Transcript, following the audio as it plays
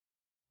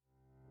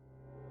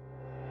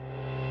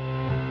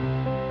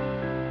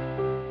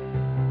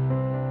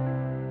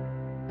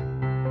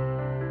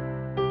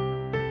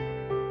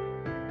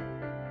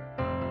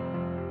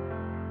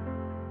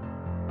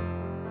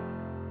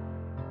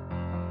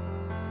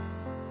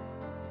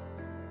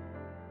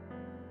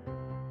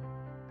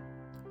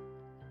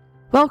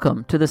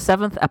Welcome to the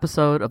 7th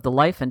episode of The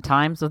Life and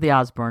Times of the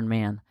Osborne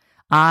Man.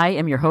 I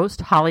am your host,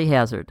 Holly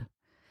Hazard.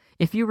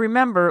 If you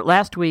remember,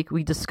 last week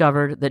we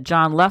discovered that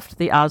John left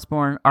the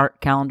Osborne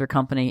Art Calendar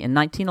Company in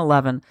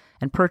 1911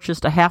 and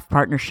purchased a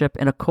half-partnership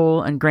in a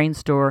coal and grain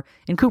store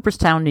in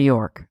Cooperstown, New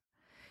York.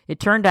 It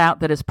turned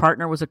out that his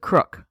partner was a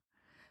crook.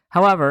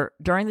 However,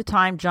 during the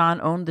time John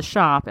owned the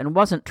shop and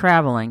wasn't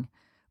traveling,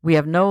 we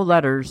have no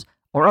letters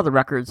or other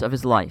records of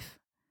his life.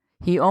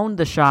 He owned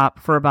the shop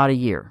for about a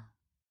year.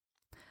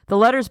 The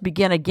letters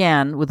begin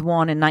again with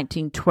one in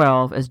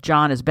 1912 as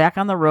John is back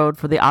on the road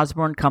for the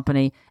Osborne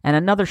Company and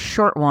another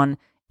short one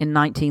in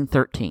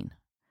 1913.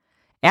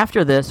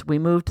 After this, we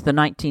move to the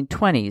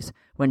 1920s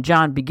when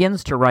John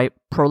begins to write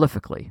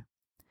prolifically.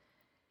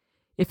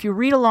 If you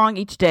read along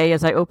each day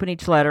as I open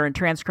each letter and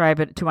transcribe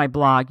it to my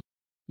blog,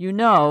 you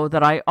know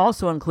that I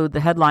also include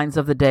the headlines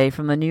of the day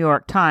from the New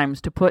York Times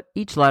to put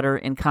each letter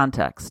in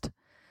context.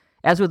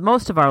 As with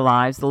most of our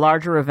lives, the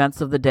larger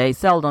events of the day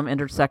seldom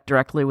intersect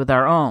directly with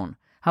our own.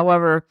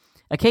 However,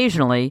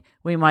 occasionally,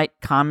 we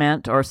might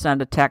comment or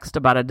send a text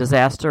about a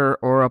disaster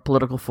or a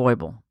political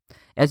foible.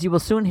 As you will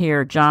soon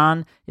hear,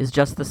 John is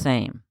just the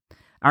same.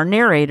 Our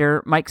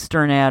narrator, Mike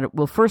Sternad,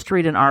 will first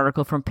read an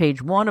article from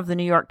page 1 of the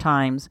New York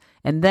Times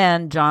and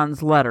then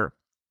John's letter.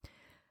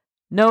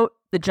 Note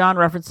that John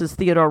references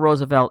Theodore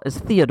Roosevelt as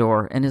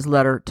Theodore in his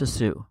letter to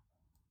Sue.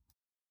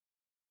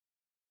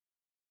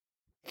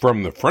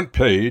 From the front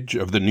page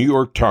of the New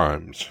York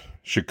Times,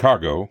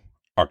 Chicago,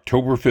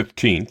 October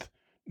 15th,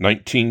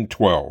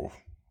 1912.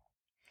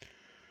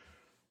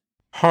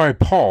 High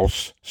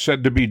pulse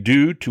said to be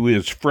due to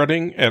his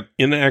fretting at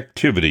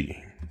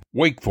inactivity.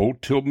 Wakeful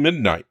till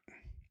midnight.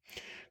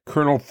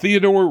 Colonel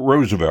Theodore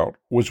Roosevelt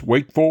was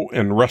wakeful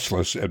and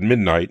restless at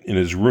midnight in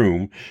his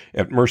room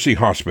at Mercy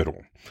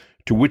Hospital,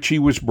 to which he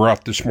was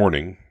brought this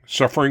morning,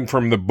 suffering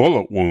from the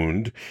bullet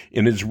wound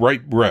in his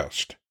right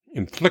breast,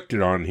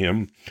 inflicted on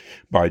him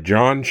by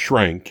John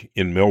Schrank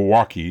in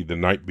Milwaukee the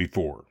night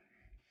before.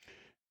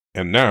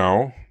 And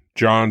now,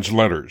 John's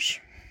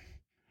letters.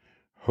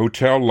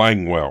 Hotel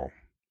Langwell,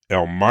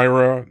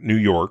 Elmira, New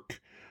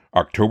York,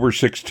 October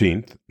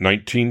 16th,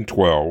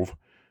 1912,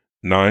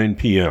 9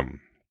 p.m.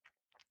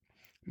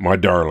 My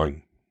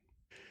darling,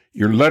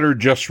 your letter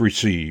just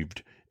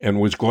received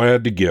and was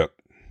glad to get.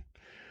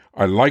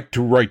 I like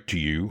to write to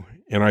you,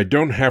 and I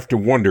don't have to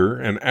wonder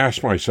and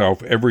ask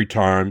myself every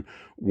time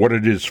what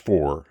it is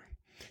for,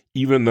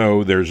 even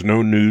though there's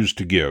no news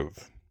to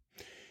give.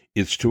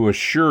 It's to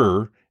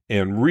assure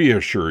and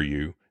reassure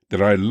you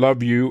that I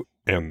love you,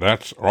 and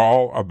that's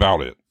all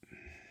about it.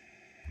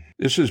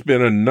 This has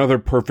been another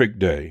perfect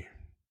day,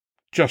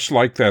 just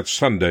like that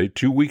Sunday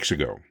 2 weeks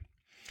ago.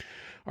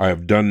 I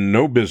have done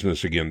no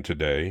business again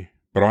today,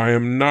 but I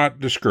am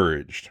not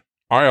discouraged.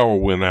 I'll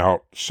win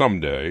out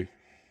someday.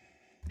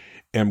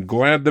 Am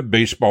glad the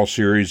baseball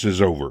series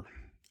is over,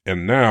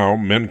 and now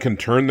men can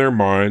turn their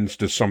minds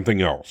to something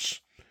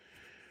else.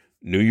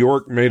 New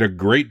York made a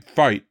great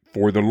fight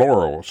for the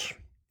laurels,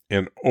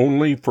 and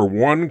only for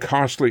one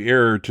costly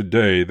error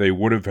today they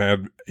would have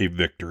had a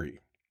victory.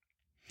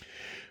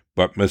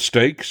 But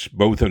mistakes,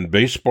 both in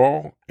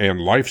baseball and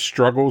life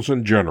struggles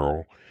in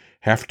general,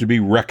 have to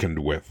be reckoned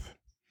with.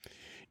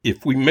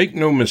 If we make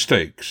no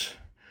mistakes,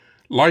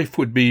 life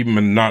would be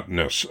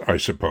monotonous, I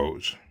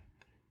suppose.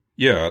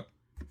 Yet,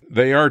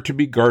 they are to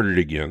be guarded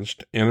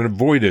against and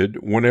avoided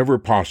whenever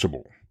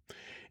possible,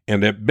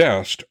 and at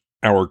best,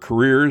 our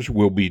careers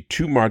will be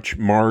too much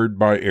marred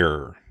by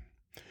error.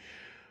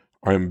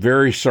 I am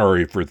very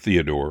sorry for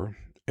Theodore,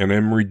 and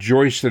am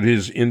rejoiced that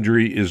his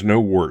injury is no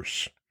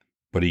worse,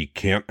 but he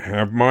can't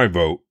have my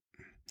vote.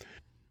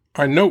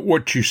 I note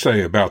what you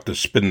say about the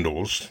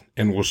spindles,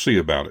 and we'll see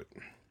about it.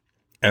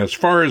 As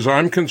far as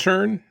I'm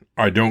concerned,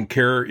 I don't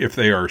care if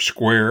they are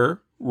square,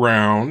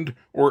 round,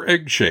 or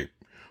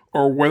egg-shaped,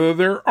 or whether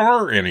there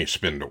are any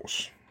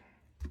spindles.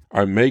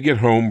 I may get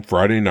home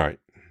Friday night.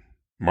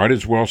 Might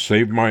as well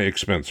save my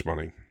expense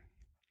money.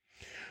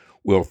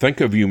 We'll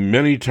think of you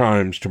many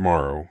times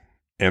tomorrow,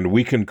 and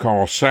we can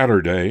call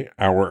Saturday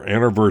our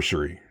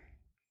anniversary.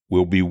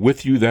 We'll be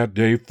with you that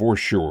day for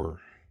sure.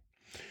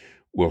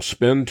 We'll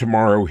spend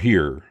tomorrow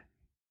here.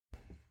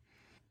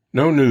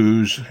 No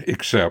news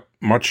except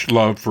much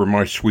love for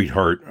my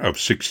sweetheart of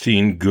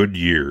 16 good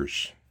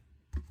years.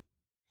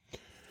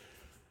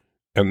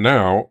 And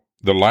now,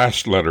 the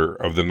last letter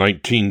of the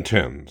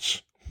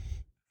 1910's.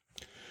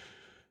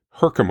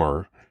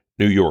 Herkimer,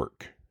 New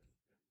York,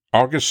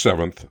 August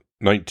 7th,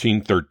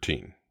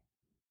 1913.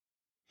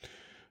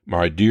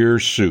 My dear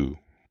Sue,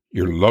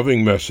 your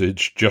loving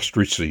message just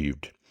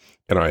received,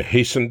 and I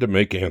hasten to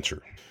make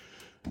answer.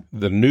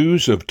 The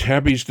news of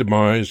Tabby's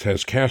demise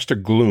has cast a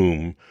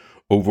gloom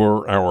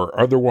over our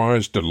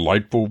otherwise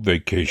delightful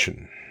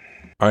vacation.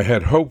 I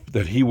had hoped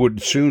that he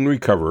would soon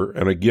recover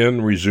and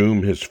again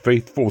resume his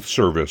faithful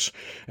service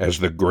as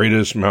the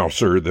greatest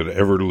mouser that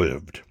ever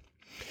lived.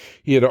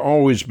 He had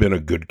always been a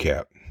good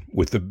cat,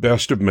 with the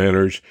best of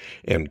manners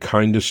and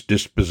kindest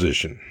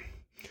disposition.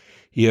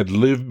 He had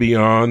lived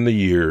beyond the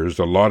years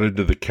allotted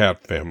to the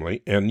cat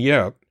family, and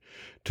yet,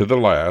 to the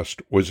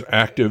last, was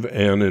active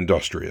and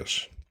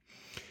industrious.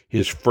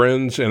 His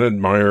friends and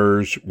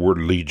admirers were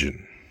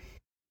legion.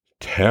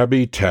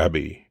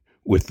 Tabby,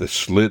 with the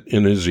slit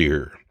in his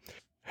ear,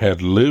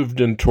 had lived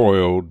and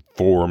toiled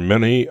for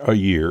many a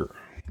year,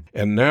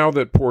 and now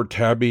that poor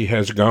Tabby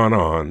has gone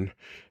on,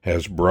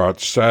 has brought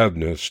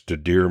sadness to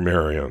dear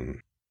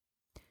Marion.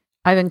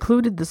 I've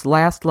included this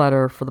last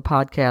letter for the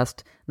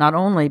podcast not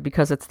only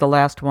because it's the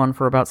last one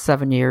for about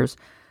 7 years,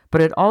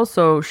 but it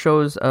also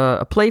shows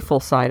a playful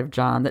side of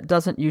John that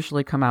doesn't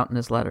usually come out in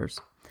his letters.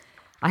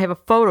 I have a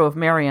photo of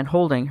Marion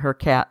holding her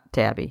cat,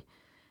 Tabby.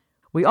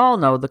 We all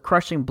know the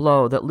crushing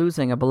blow that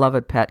losing a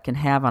beloved pet can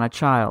have on a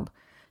child.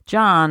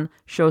 John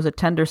shows a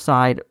tender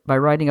side by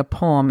writing a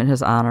poem in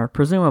his honor,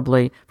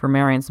 presumably for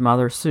Marion's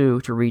mother, Sue,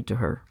 to read to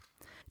her.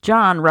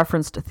 John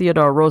referenced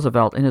Theodore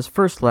Roosevelt in his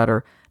first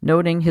letter,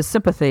 noting his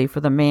sympathy for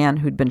the man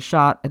who'd been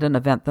shot at an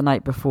event the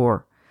night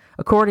before.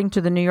 According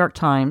to the New York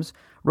Times,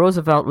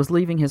 Roosevelt was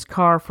leaving his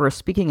car for a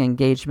speaking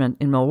engagement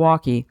in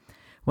Milwaukee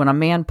when a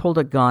man pulled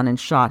a gun and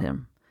shot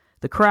him.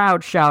 The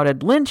crowd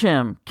shouted, "Lynch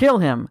him! Kill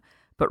him!"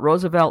 But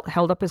Roosevelt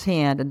held up his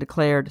hand and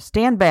declared,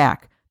 "Stand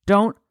back!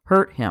 Don't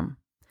hurt him!"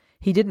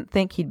 He didn't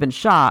think he'd been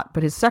shot,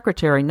 but his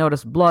secretary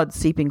noticed blood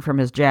seeping from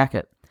his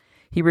jacket.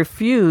 He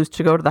refused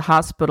to go to the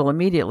hospital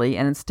immediately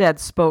and instead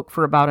spoke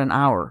for about an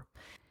hour.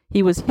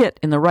 He was hit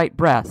in the right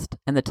breast,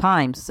 and the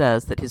Times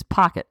says that his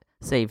pocket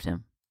saved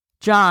him.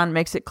 John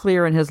makes it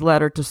clear in his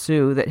letter to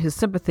Sue that his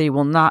sympathy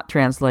will not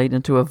translate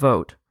into a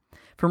vote.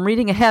 From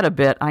reading ahead a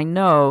bit, I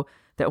know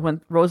that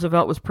when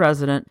Roosevelt was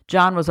president,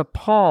 John was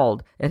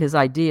appalled at his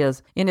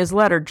ideas. In his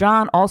letter,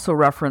 John also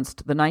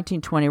referenced the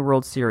 1920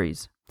 World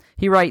Series.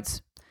 He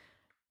writes,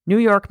 "New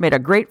York made a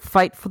great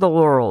fight for the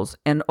laurels,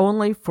 and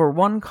only for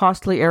one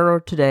costly error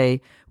today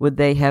would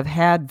they have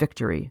had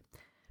victory.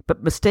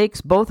 But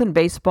mistakes both in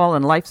baseball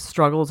and life's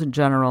struggles in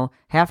general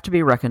have to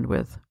be reckoned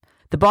with.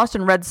 The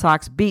Boston Red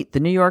Sox beat the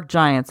New York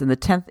Giants in the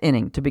 10th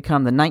inning to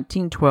become the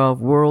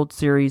 1912 World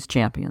Series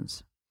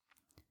champions."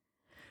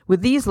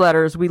 With these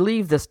letters, we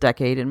leave this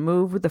decade and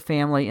move with the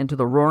family into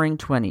the roaring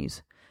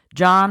 20s.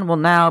 John will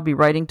now be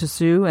writing to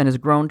Sue and his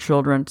grown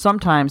children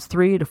sometimes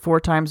 3 to 4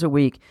 times a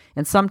week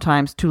and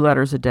sometimes 2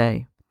 letters a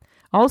day.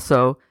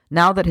 Also,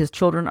 now that his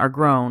children are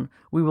grown,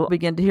 we will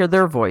begin to hear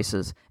their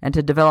voices and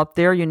to develop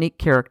their unique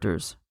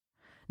characters.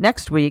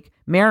 Next week,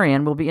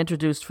 Marion will be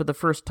introduced for the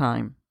first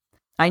time.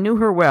 I knew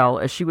her well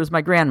as she was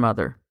my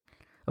grandmother.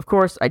 Of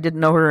course, I didn't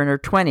know her in her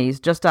 20s,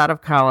 just out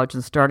of college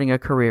and starting a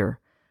career.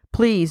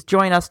 Please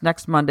join us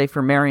next Monday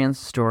for Marion's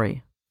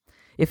story.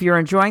 If you're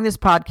enjoying this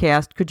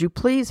podcast, could you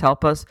please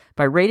help us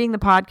by rating the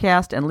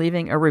podcast and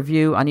leaving a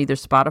review on either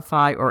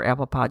Spotify or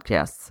Apple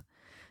Podcasts?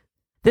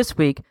 This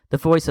week, the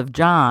voice of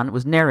John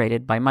was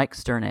narrated by Mike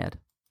Sternad.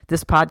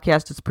 This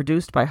podcast is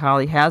produced by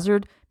Holly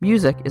Hazard.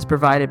 Music is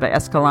provided by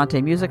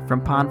Escalante Music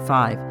from Pond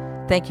 5.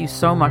 Thank you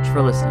so much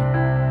for listening.